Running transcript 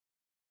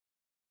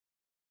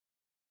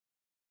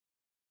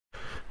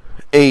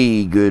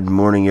Hey, good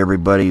morning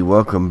everybody.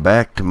 Welcome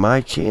back to my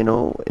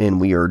channel,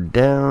 and we are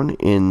down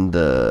in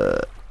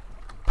the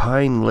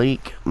Pine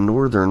Lake,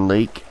 Northern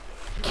Lake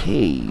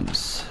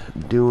Caves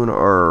doing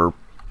our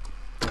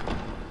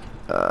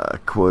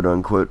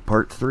quote-unquote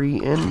part 3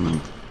 and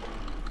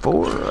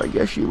 4, I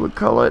guess you would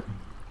call it.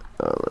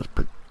 Let's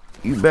put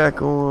you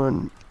back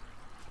on.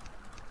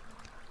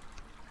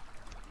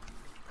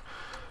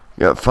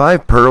 Got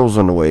 5 pearls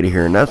on the way to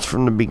here, and that's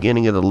from the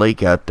beginning of the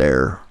lake out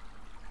there.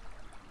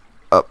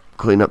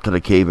 Clean up to the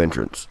cave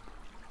entrance.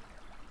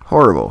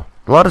 Horrible.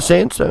 A lot of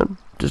sandstone.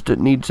 Just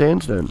didn't need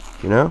sandstone,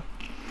 you know?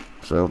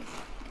 So.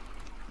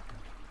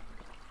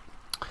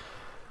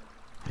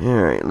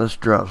 Alright, let's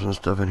drop some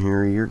stuff in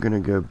here. You're going to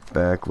go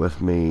back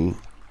with me.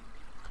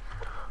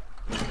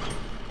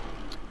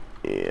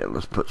 Yeah,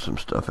 let's put some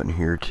stuff in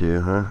here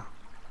too, huh?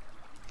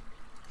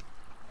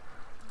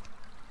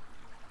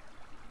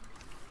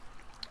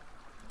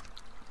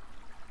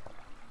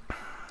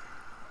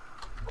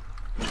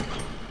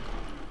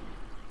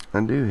 I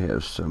do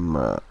have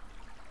some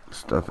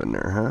stuff in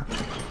there, huh?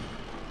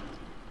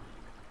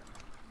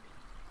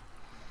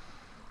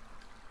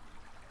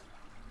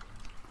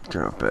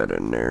 Drop that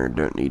in there.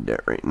 Don't need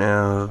that right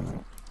now.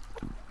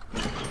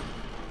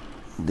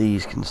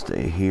 These can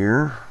stay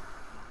here.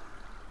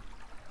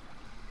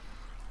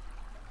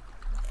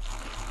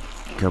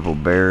 A couple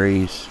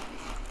berries.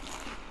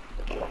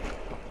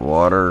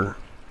 Water.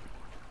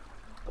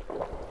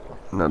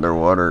 Another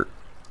water.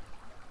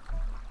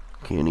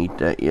 Can't eat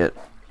that yet.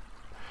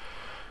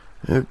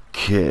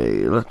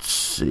 Okay, let's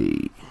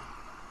see.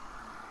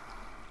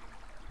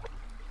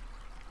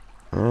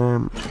 I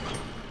don't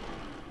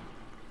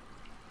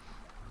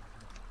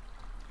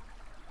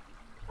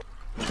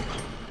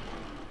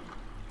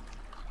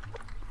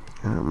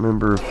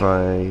remember if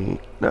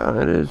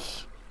no, it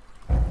is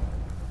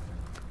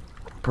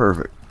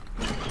perfect.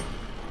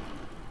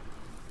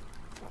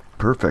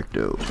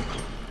 Perfecto.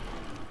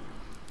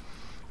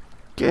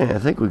 Okay, I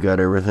think we got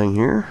everything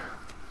here.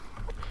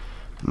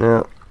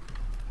 Now,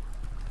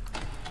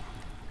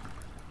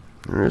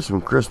 there is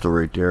some crystal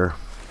right there.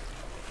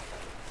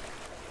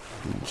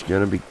 You just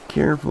gotta be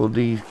careful of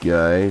these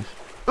guys.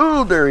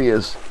 Oh, there he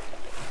is.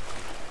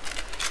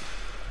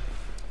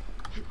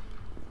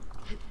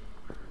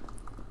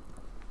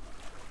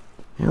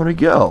 How'd he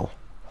go?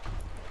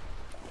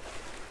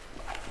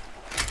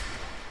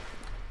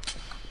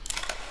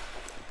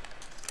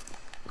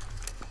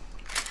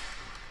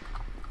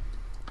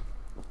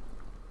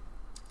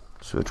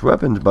 Switch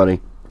weapons,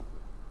 buddy.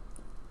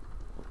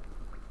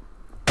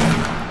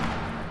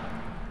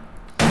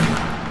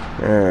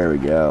 There we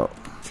go.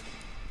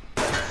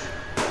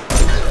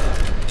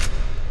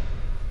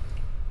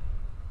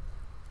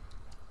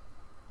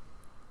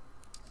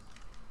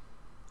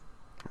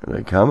 Are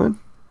they coming?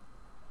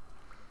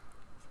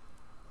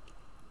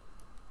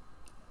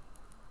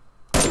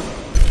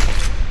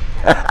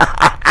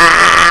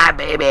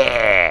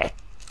 Baby!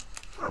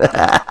 Look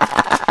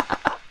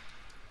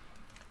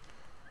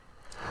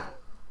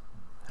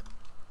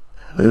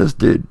at this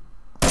dude.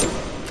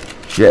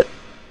 Shit.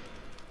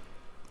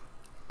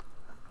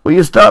 Will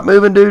you stop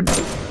moving, dude?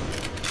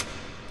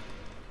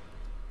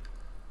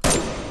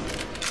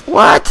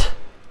 What?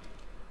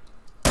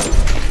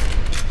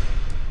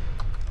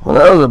 Well,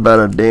 that was about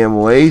a damn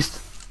waste.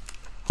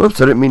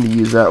 Whoops, I didn't mean to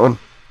use that one.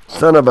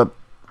 Son of a...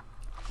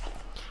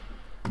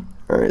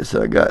 Alright,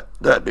 so I got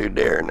that dude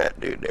there and that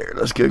dude there.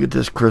 Let's go get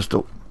this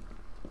crystal.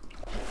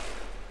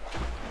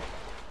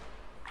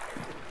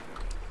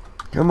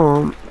 Come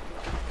on.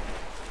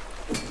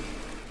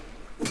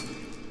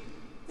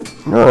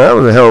 Oh, that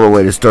was a hell of a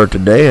way to start the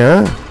day,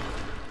 huh?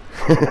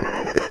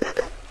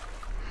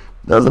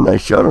 That was a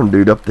nice shot on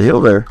dude up the hill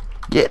there.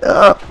 Get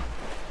up!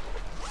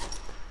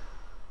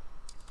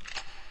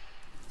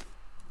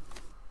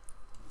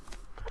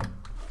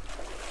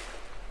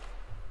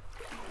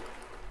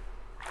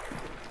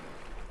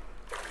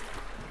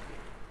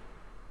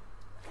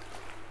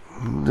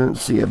 Don't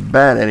see a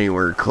bat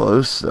anywhere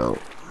close, so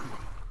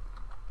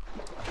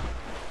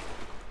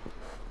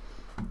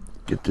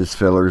get this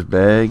feller's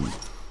bag.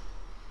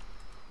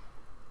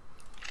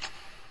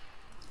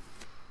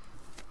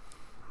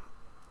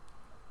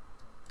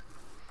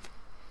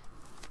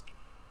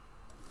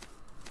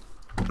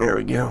 There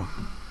we go.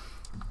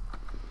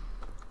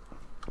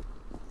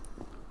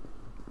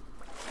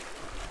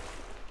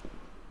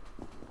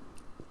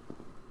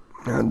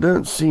 Now, I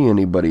don't see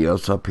anybody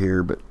else up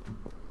here, but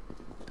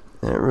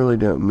that really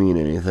don't mean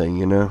anything,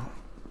 you know?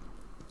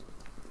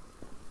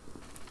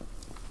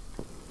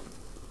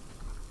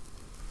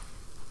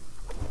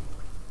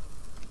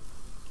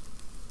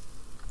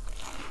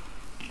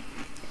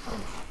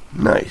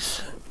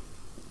 Nice.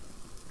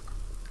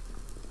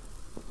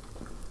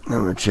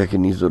 Now we're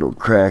checking these little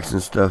cracks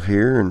and stuff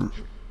here, and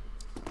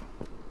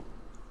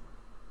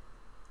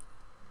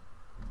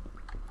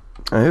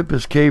I hope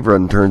this cave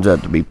run turns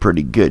out to be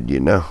pretty good, you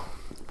know?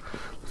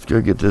 Let's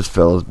go get this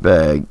fella's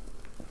bag.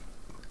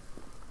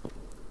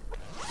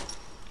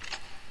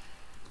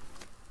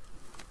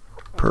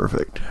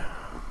 Perfect.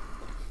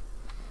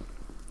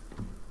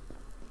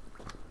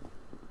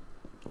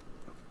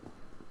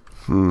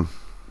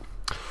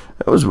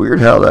 That was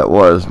weird how that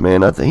was,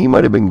 man. I think he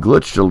might have been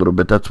glitched a little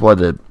bit. That's why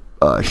the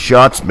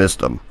shots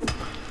missed him.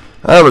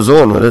 I was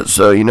on with it,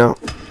 so, you know.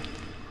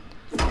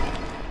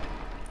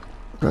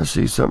 Did I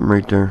see something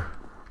right there?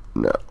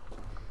 No.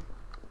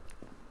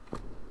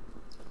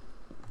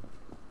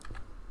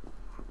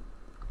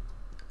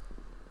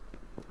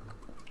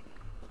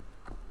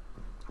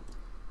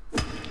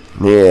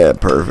 Yeah,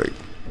 perfect.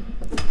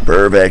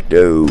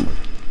 Perfecto.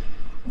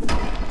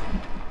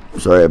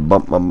 Sorry, I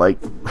bumped my mic.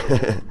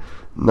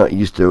 Not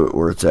used to it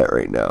where it's at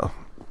right now.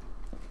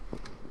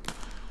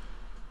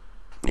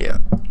 Yeah.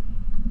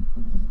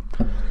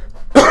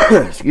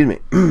 Excuse me.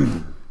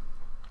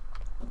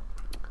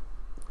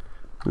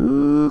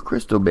 Ooh,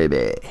 crystal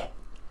baby.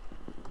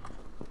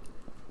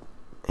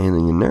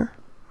 Anything in there?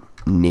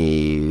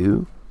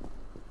 No.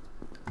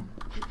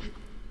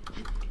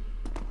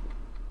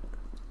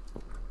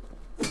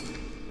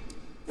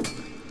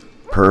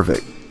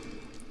 Perfect.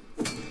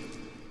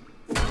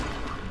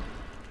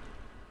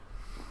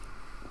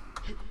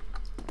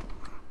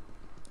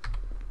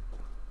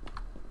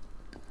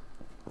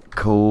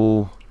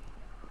 Cool.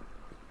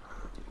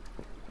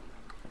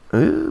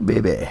 Ooh,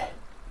 baby.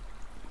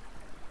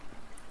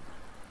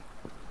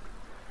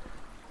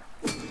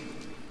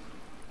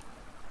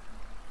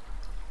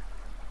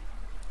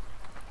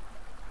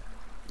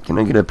 Can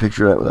I get a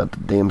picture of that without the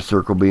damn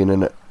circle being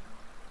in it?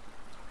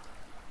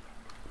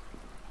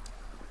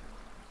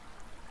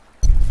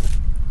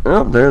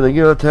 Oh, there they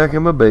go,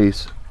 attacking my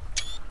base.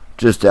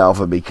 Just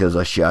alpha because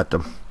I shot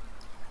them.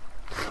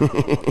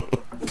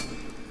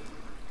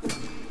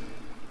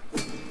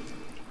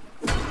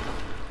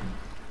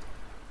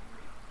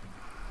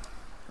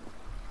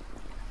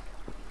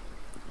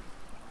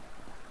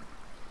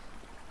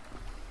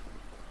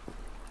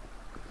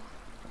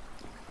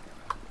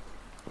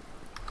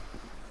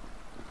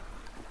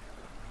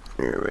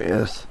 There he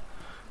is.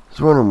 I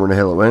was wondering where the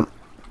hell it went.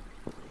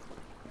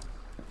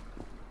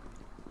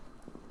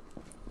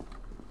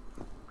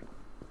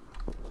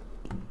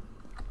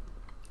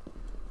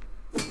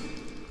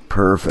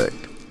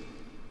 Perfect.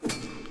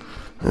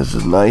 This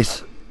is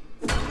nice.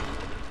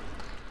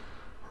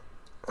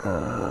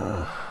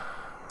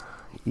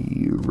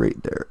 You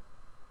right there.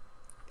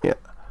 Yeah.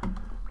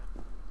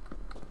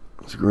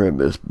 Let's grab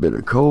this bit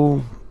of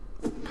coal.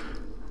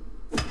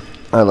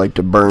 I like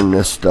to burn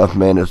this stuff,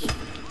 man. It's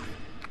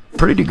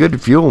pretty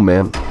good fuel,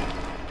 man.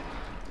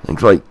 I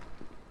think like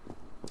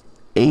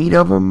 8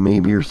 of them,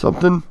 maybe, or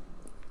something.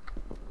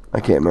 I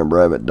can't remember.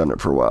 I haven't done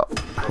it for a while.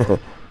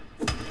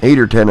 8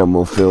 or 10 of them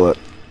will fill it.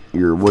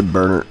 Your wood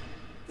burner.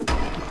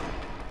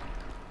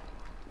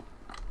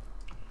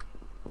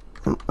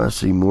 I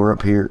see more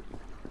up here.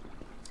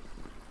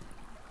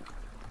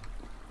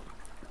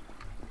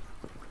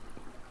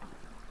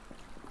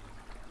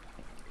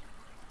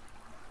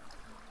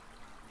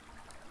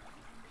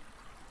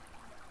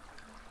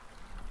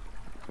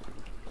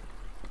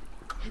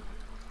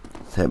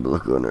 Let's have a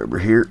look on over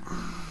here.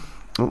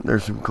 Oh,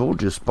 there's some coal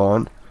just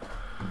spawned.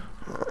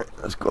 Alright,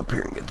 let's go up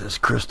here and get this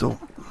crystal.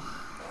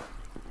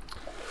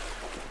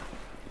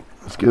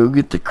 Let's go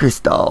get the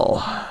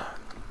crystal.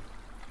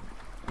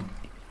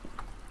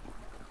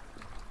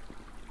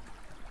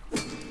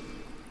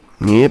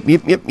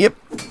 Yep.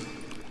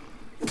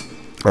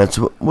 That's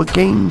what we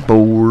came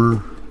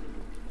for.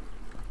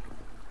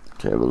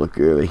 Let's have a look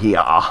over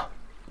here.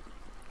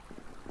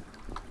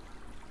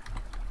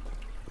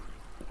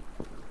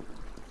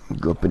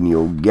 Go up in the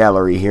old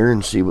gallery here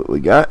and see what we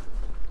got.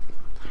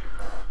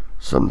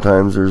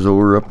 Sometimes there's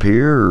ore up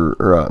here,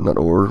 or not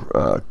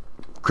ore,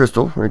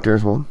 crystal. Right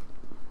there's one.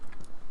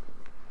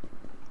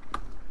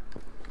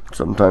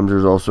 Sometimes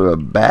there's also a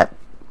bat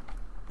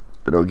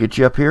that'll get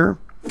you up here.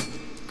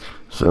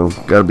 So,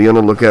 gotta be on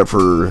the lookout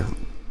for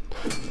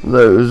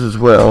those as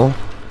well.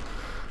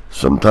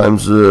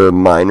 Sometimes the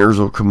miners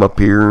will come up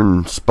here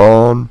and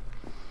spawn.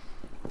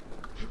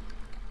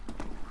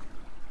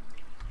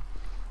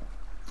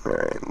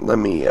 Alright, let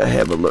me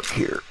have a look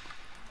here.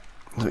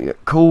 So we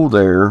got coal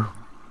there.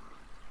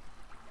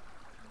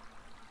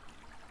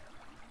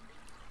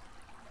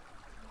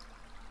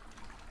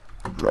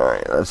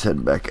 Alright, let's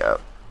head back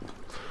out.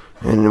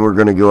 And then we're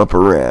going to go up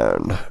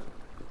around.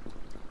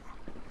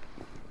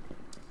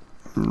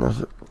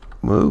 Nothing.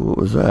 Whoa, what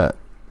was that?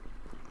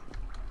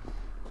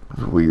 It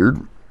was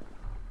weird.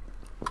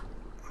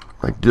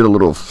 Like, did a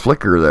little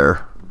flicker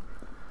there.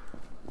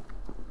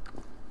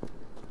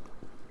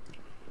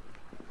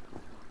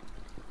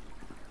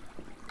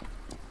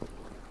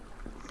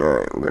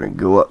 Alright, we're going to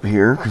go up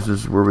here, because this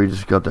is where we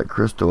just got that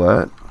crystal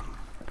at.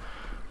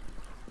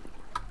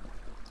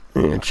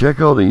 And check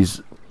all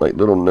these, like,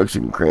 little nooks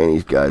and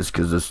crannies, guys,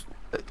 because this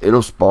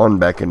it'll spawn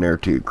back in there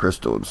too,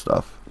 crystal and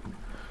stuff.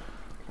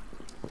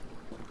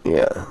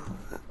 Yeah,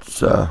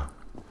 it's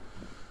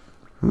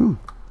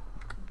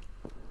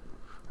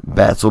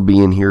bats will be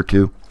in here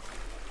too.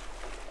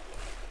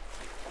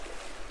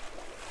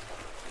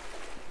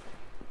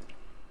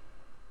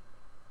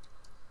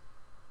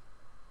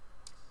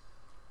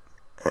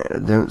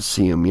 And I don't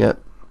see them yet.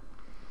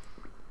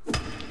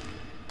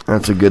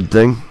 That's a good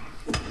thing.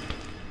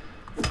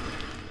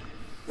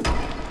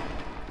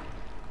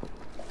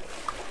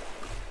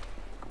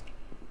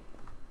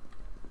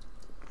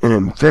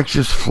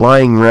 infectious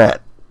flying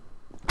rat.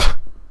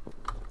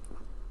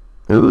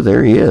 Ooh,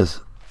 there he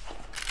is.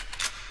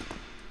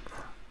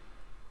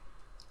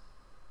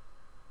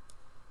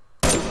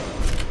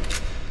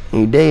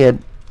 He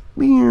dead.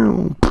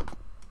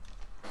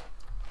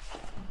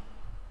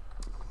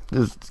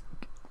 This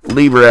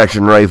lever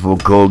action rifle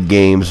cold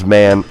games,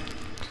 man.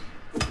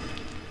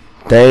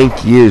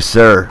 Thank you,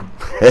 sir.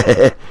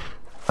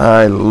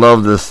 I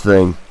love this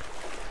thing.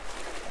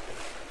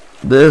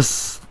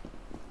 This,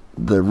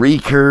 the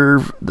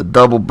recurve, the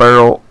double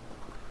barrel.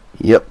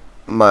 Yep,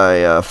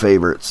 my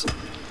favorites.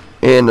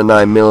 And the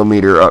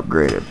 9mm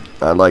upgraded.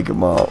 I like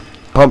them all.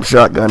 Pump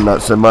shotgun,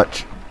 not so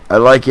much. I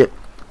like it.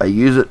 I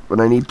use it when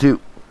I need to.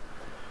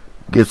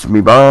 Gets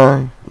me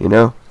by, you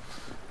know.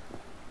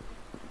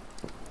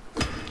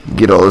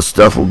 Get all this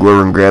stuff. We'll go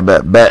over and grab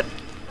that bat.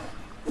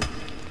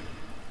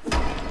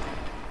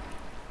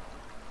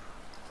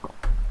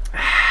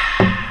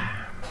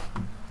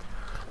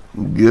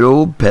 Good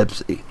old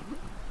Pepsi.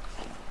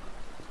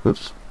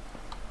 Oops.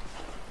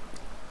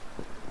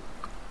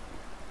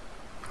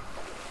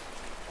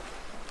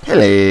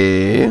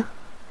 Hello.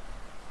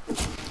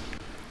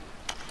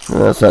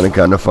 Well, that sounded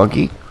kind of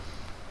funky.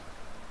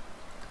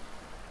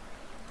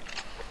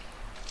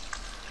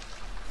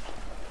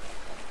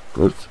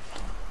 Oops.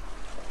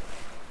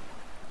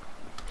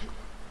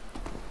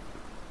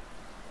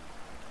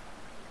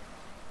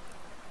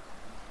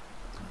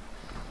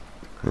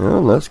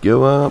 Well, let's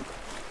go up.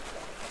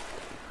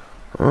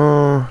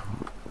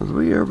 Was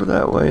we over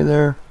that way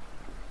there?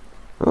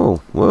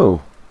 Oh,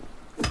 whoa.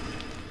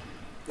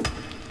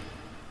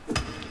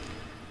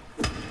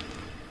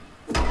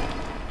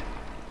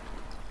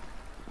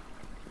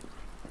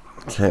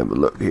 Let's have a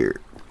look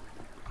here.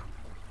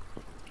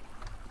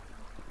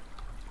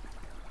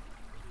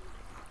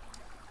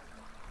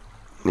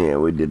 Yeah,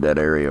 we did that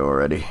area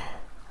already.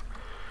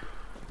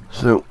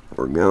 So,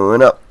 we're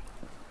going up.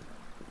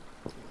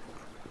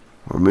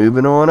 We're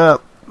moving on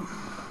up.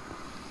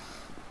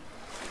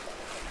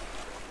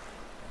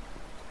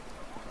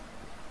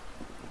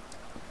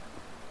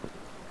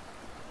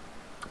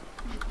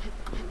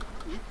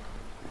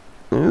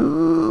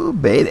 Ooh,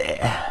 baby.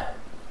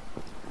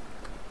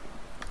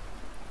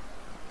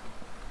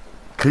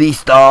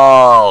 Crystal.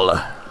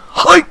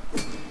 Hi.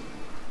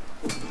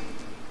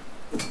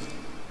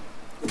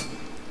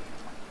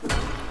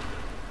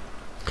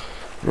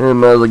 I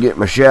might as well get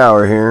my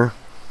shower here.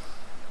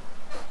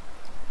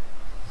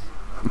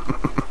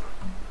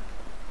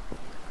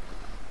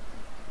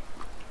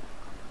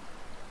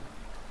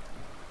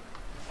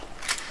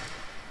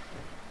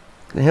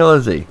 The hell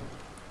is he?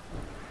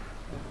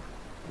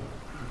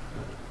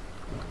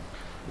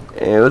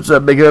 Hey, what's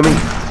up, big homie?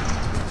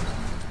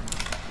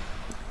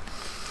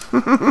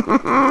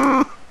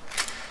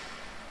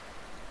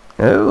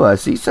 Oh, I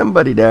see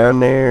somebody down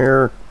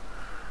there.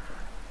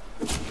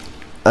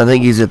 I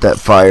think he's at that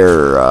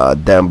fire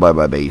down by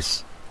my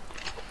base.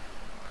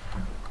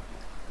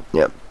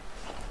 Yep.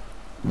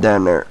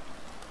 Down there.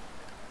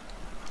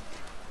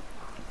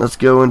 Let's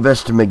go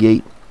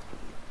investigate.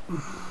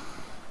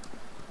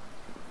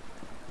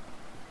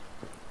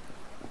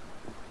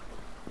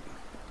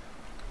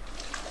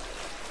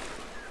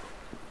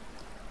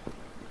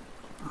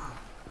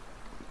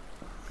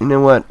 You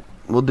know what?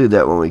 We'll do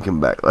that when we come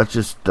back. Let's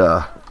just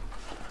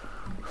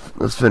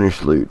let's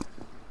finish loot.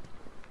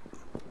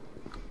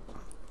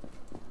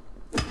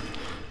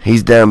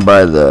 He's down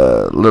by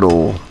the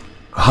little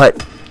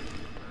hut.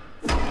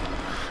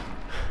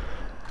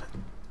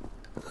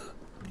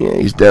 Yeah,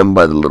 he's down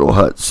by the little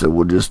hut, so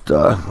we'll just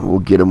we'll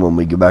get him when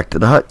we get back to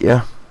the hut,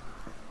 yeah.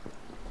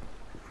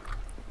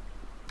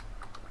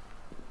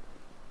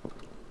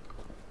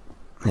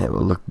 Have a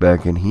look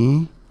back in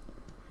here.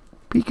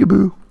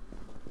 Peekaboo.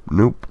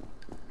 Nope.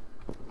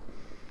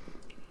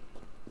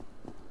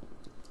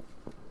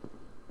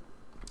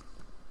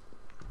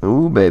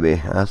 Ooh,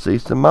 baby, I see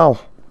some more.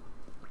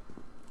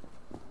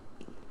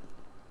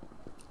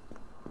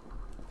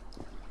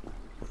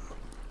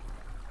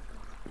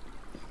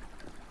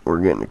 We're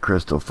getting the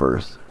crystal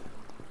first.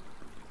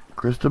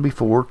 Crystal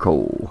before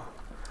coal.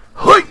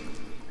 Hi!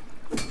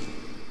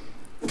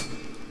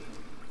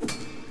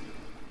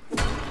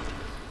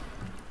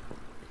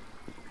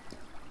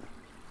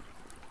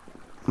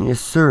 Yes,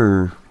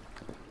 sir.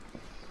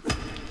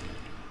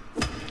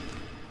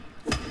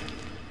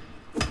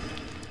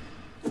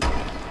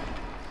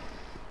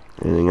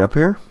 Anything up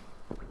here?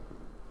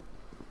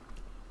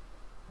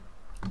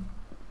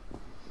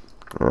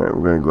 Alright,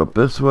 we're gonna go up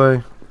this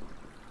way.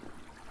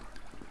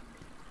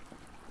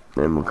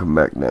 And we'll come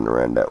back down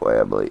around that way,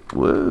 I believe.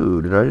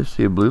 Whoa, did I just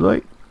see a blue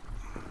light?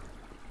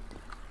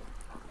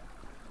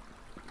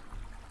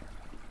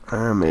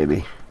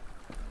 Maybe.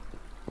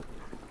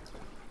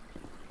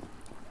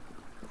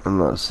 I'm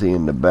not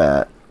seeing the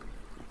bat.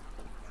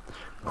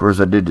 Of course,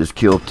 I did just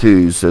kill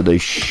two, so they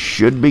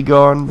should be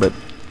gone, but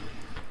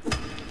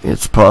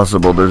it's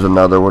possible there's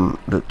another one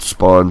that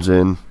spawns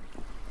in.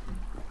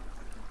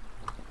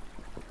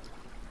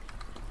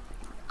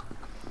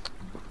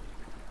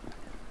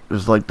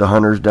 Just like the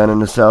hunters down in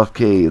the South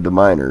Cave, the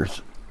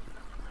miners.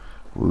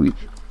 We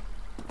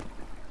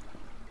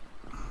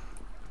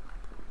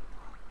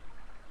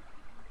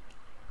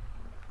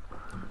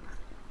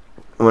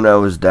when I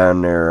was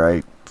down there,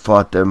 I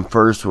fought them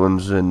first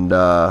ones and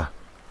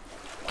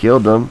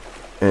killed them,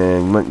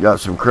 and went and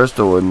got some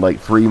crystal, and like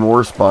 3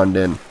 more spawned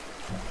in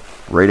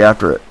right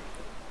after it.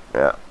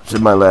 Yeah, it's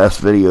in my last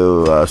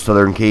video,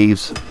 Southern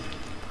Caves.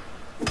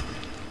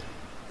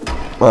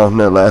 Well,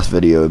 no, last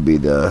video would be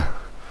the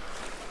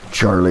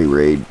Charlie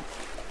raid.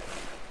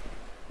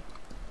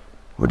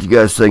 What you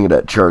guys think of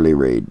that Charlie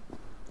raid?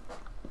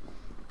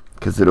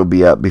 Because it'll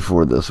be out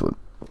before this one.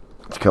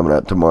 It's coming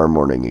out tomorrow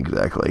morning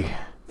exactly.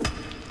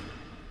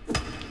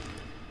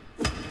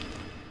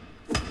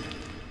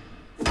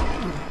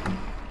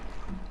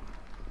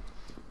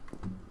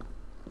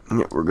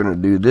 Yeah, we're gonna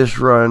do this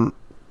run,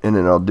 and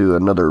then I'll do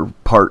another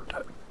part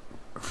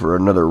for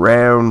another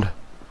round.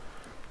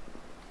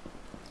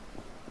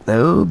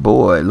 Oh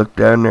boy, look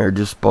down there,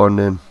 just spawned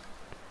in.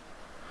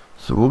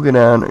 So we'll get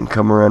down and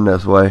come around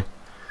this way,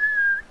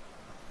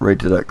 right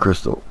to that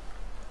crystal.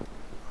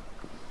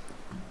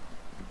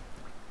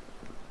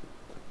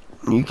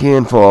 You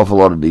can fall off a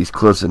lot of these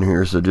cliffs in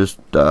here, so just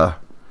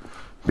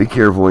be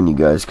careful when you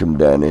guys come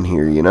down in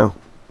here, you know.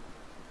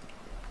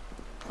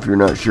 If you're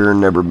not sure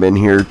and never been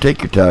here,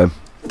 take your time.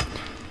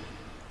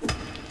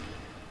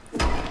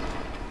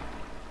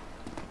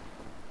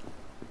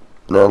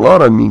 Now a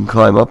lot of them you can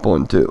climb up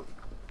on too.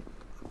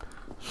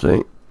 See?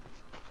 You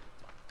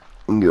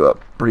can go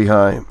up pretty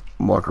high,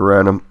 walk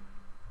around them.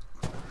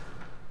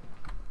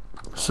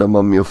 Some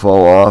of them you'll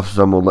fall off,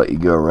 some will let you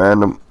go around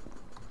them.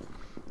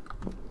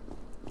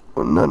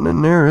 Well, nothing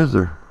in there, is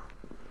there?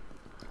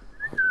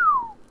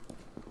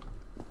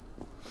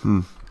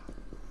 I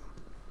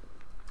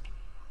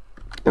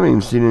haven't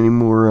even seen any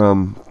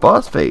more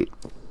phosphate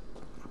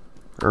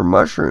or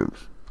mushrooms.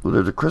 Well,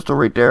 there's a crystal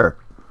right there.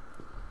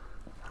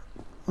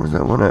 Where's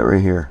that one at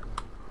right here?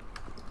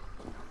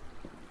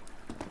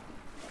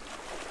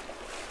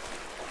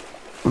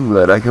 I'm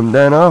glad I come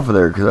down off of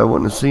there because I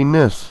wouldn't have seen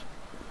this.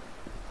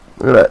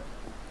 Look at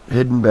that.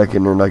 Hidden back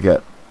in there like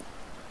that.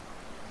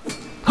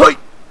 Hi!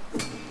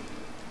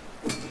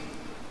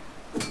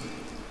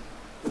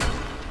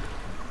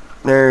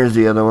 There's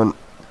the other one.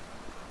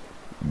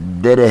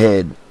 Dead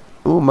ahead.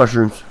 Ooh,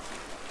 mushrooms.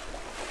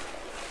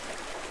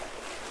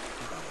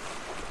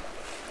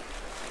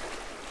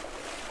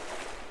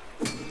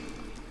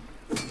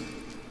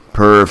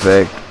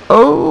 Perfect.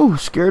 Oh,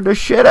 scared the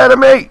shit out of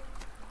me.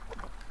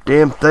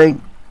 Damn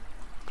thing.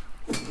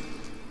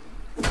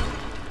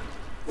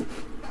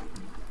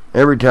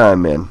 Every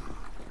time, man.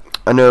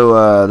 I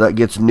know that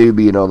gets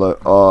newbie and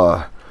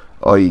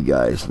all you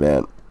guys,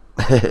 man.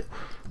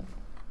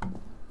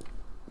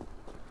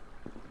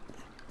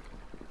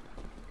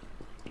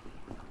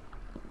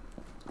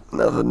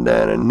 Nothing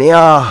down in there.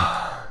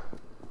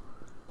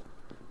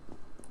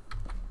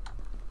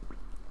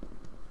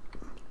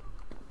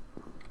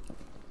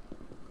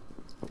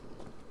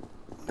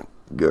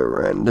 Go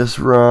around this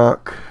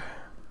rock.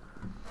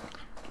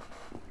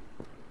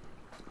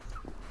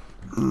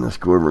 And let's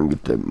go over and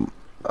get them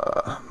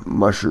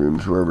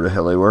mushrooms, wherever the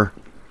hell they were.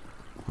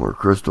 More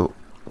crystal.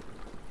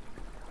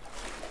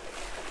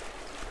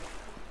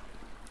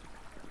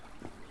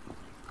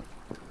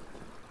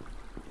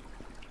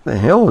 The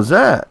hell was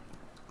that?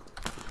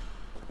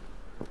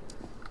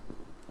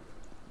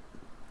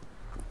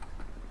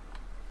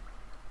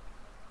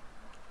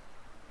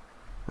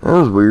 That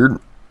was weird.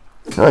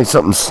 Sounded like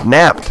something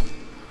snapped.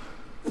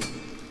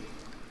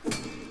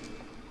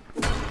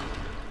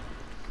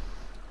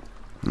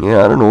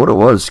 Yeah, I don't know what it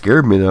was.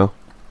 Scared me though.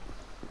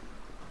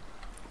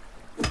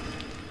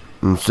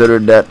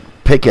 Considered that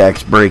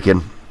pickaxe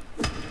breaking.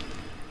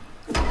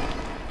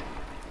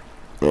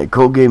 Yeah,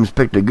 Cold Games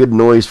picked a good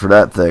noise for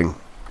that thing.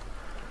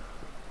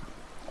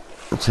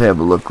 Let's have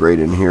a look right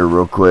in here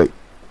real quick.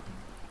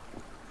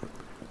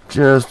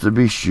 Just to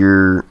be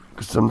sure.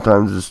 Because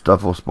sometimes this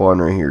stuff will spawn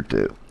right here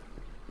too.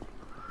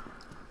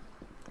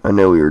 I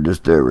know we were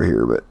just over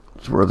here, but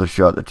it's worth a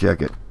shot to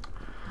check it.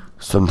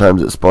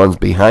 Sometimes it spawns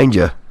behind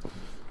you.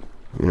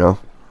 You know?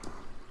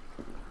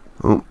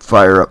 Oh,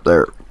 fire up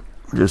there.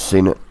 Just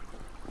seen it.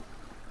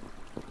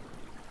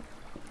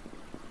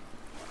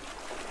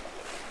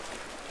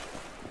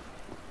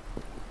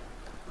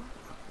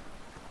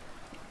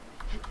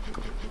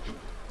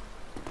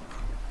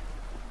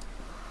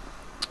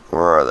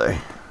 Where are they?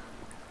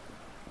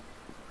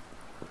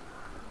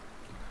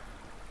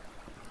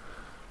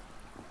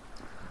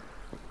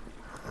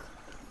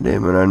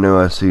 Damn it, I know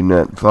I seen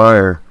that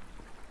fire.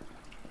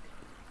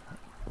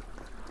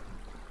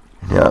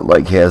 Yeah, it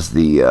like has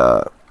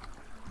the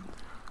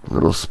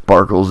little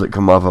sparkles that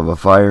come off of a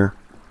fire.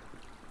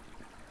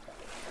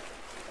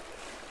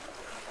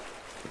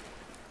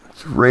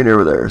 It's right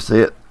over there, see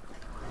it?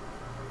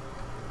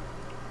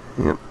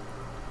 Yep.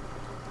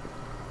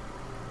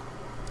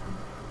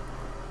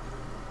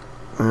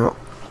 Well.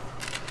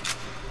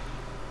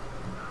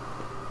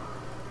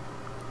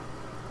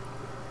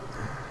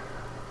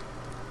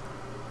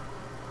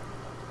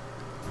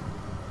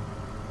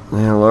 The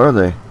hell are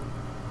they?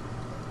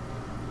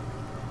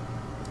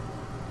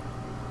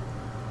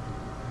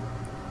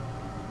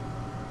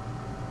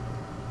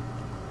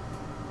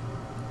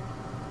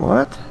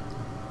 What?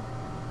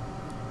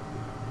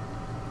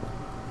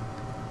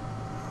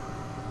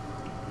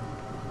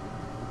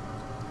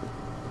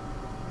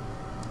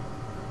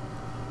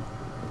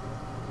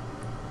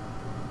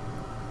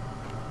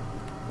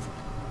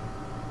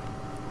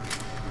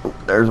 Oh,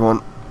 there's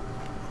one.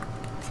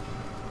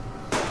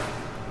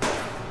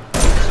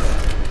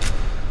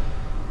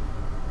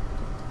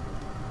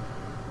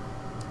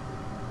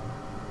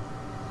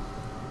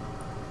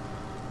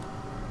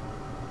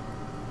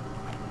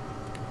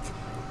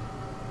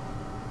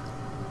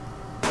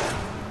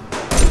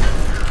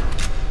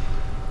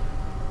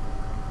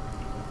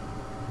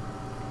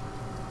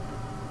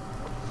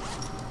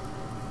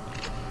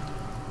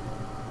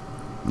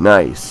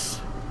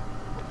 Nice.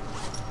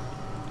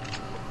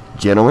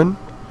 Gentlemen,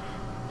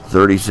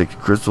 36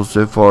 crystals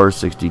so far,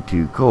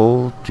 62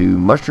 coal, 2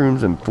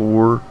 mushrooms, and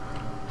 4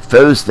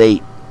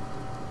 phosphate.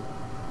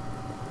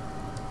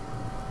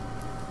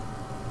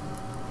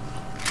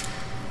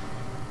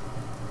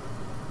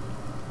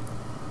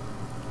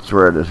 I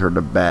swear I just heard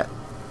a bat.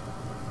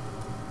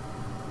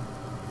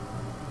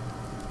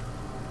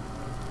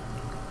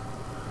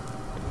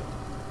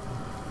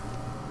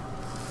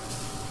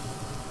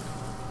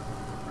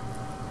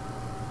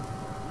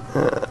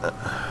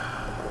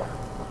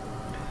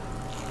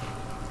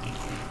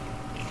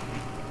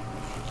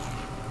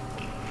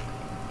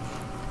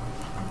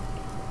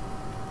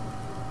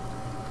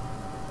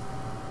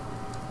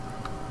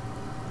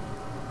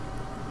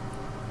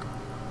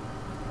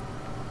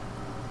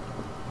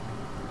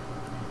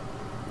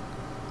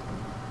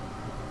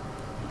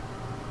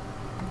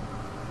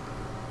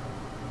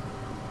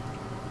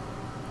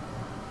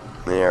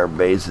 Our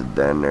base is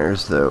down there,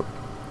 so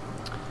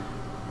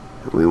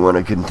we want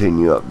to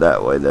continue up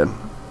that way then.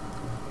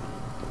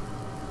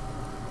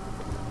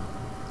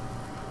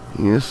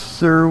 Yes,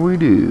 sir, we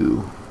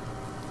do.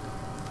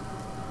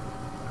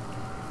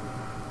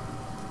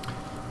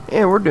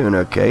 And we're doing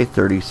okay.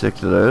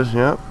 36 of those,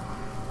 yep.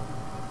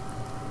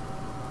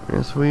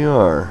 Yes, we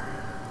are.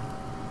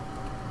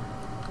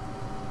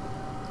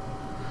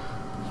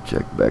 Let's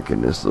check back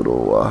in this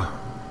little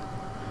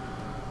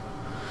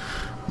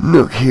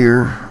nook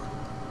here.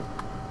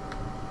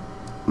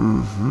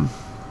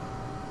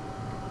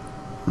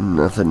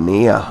 Nothing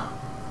near.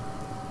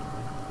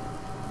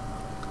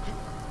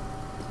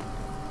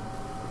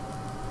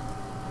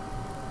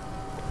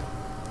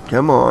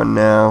 Come on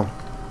now.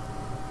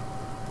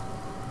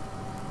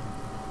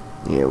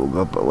 Yeah, we'll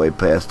go up way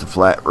past the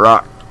flat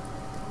rock.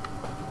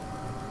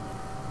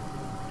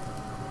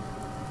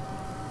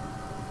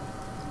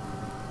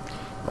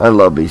 I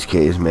love these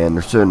caves, man.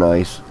 They're so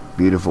nice.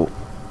 Beautiful.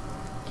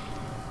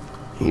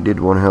 He did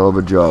one hell of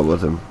a job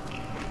with them.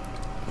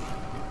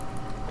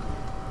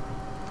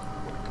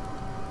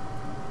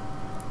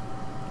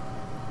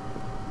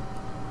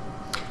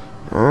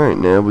 Alright,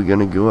 now we're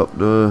gonna go up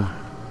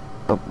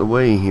the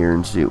way here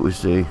and see what we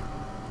see.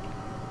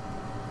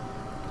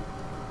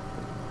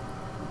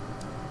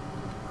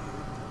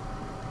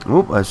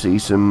 Oop, I see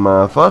some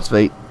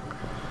phosphate.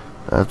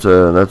 That's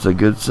a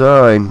good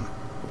sign.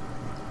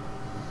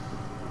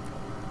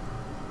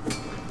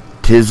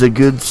 'Tis a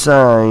good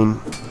sign.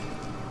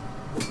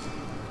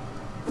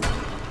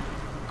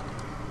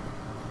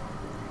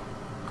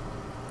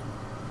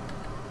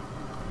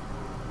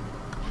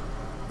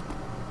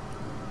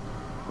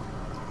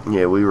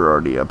 Yeah, we were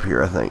already up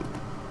here, I think.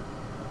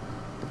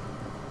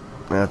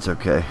 That's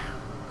okay.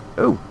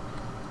 Oh.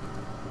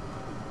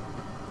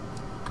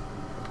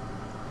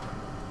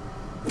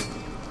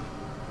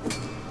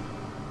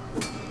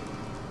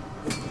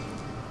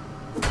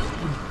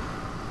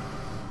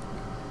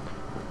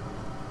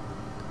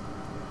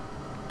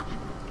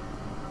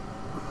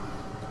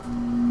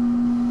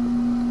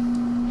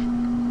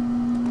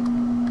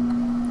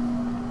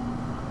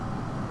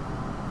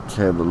 Let's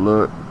have a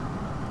look.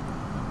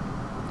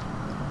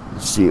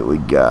 See what we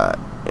got,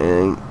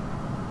 and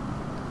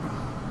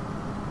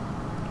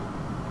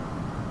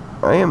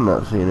I am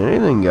not seeing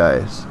anything,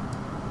 guys.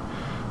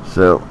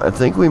 So I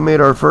think we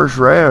made our first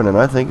round, and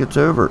I think it's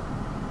over.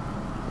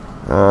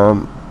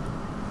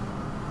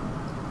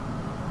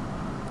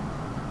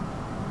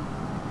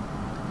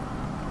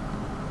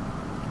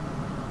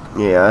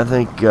 Yeah,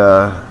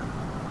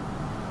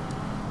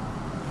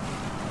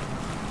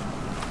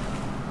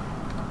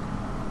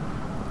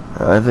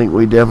 I think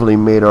we definitely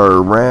made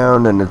our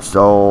round, and it's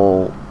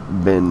all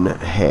been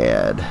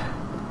had.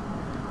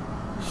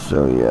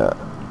 So yeah,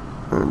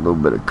 a little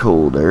bit of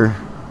coal there.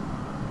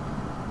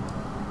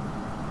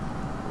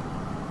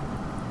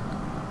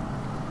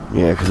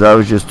 Yeah, because I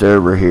was just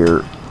over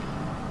here.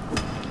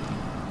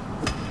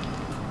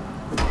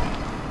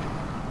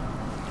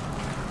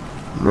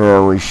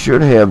 Now we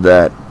should have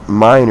that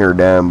miner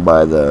down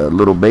by the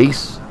little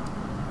base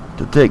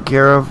to take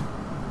care of.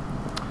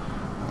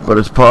 But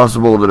it's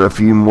possible that a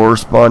few more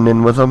spawned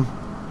in with them.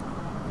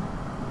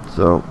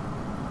 So,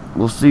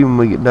 we'll see when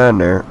we get down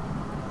there.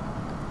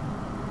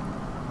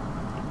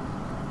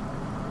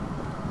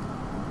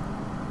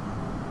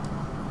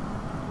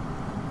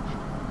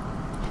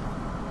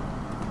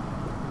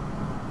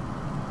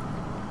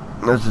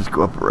 Let's just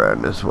go up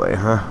around this way,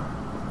 huh?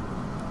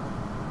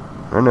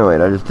 Oh, no,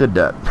 wait, I just did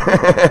that.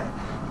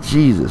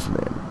 Jesus,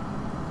 man.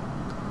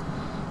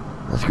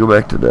 Let's go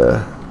back to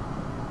the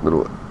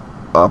little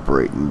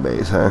operating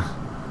base, huh?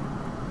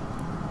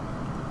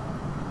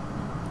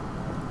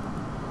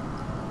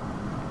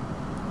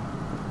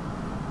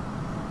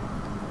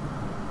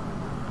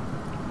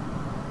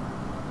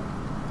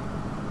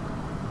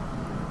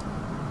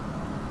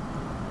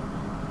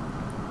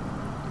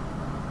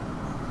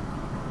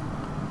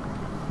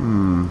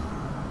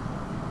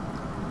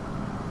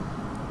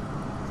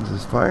 Is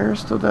this fire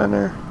still down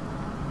there?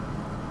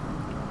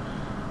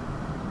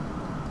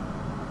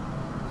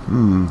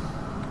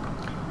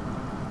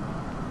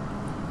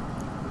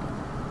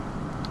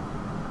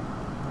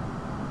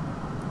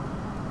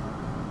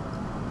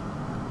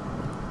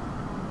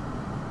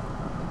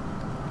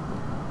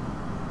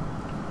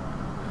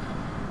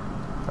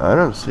 I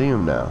don't see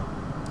him now.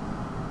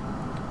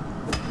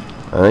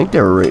 I think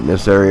they were right in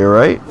this area,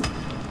 right?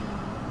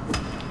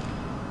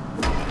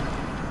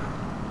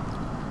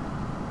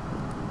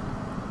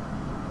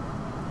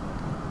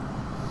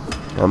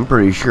 I'm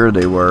pretty sure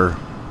they were.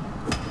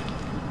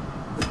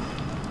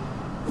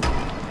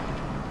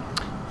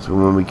 So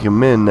when we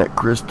come in, that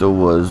crystal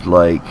was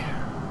like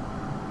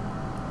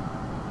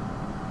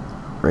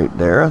right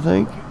there, I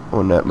think,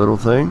 on that little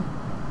thing.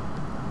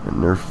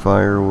 And their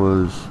fire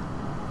was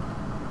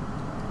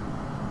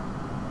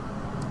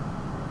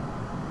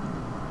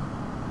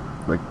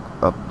like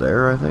up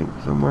there, I think,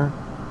 somewhere.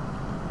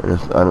 And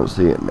I don't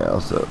see it now,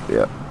 so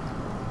yeah.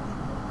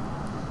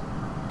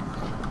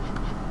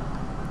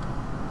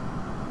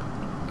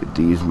 Get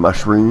these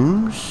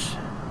mushrooms.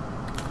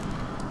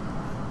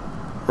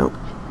 Nope.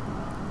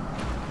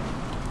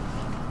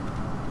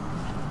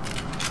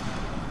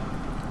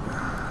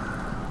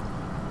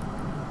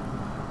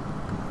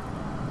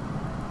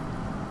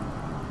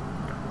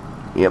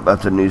 Yep,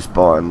 that's a new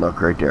spawn.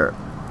 Look right there.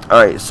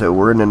 Alright, so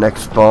we're in the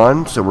next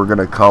spawn, so we're going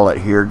to call it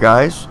here,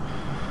 guys.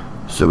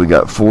 So we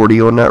got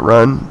 40 on that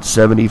run,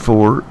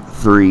 74,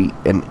 3,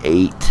 and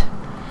 8.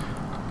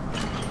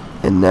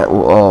 And that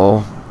will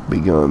all be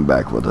going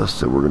back with us,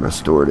 so we're going to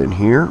store it in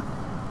here.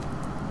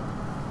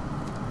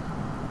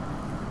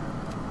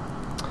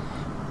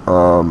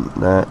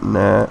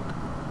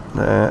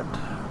 That.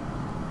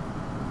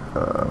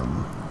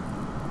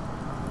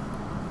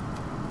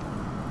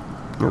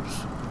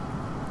 Oops.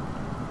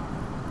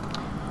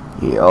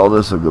 Yeah, all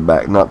this will go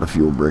back, not the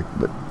fuel brick,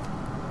 but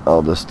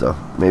all this stuff.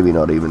 Maybe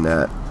not even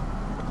that.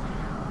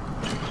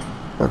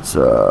 Let's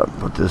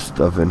put this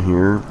stuff in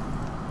here.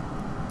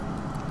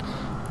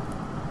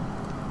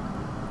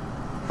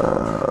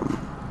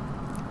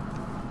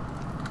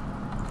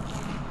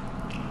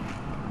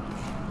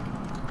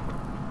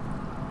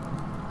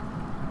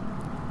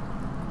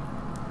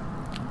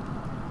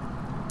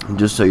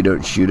 Just so you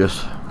don't shoot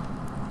us.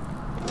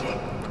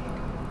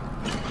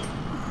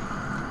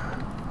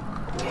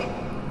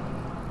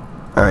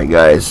 Alright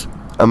guys,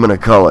 I'm going to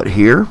call it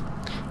here,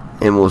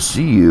 and we'll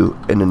see you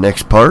in the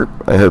next part.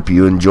 I hope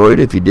you enjoyed.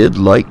 If you did,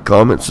 like,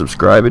 comment,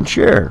 subscribe, and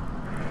share.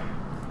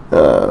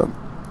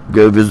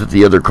 Go visit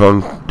the other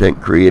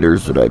content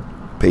creators that I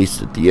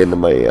paste at the end of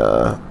my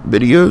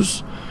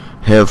videos.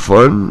 Have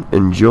fun,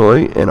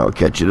 enjoy, and I'll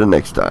catch you the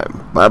next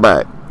time.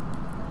 Bye-bye.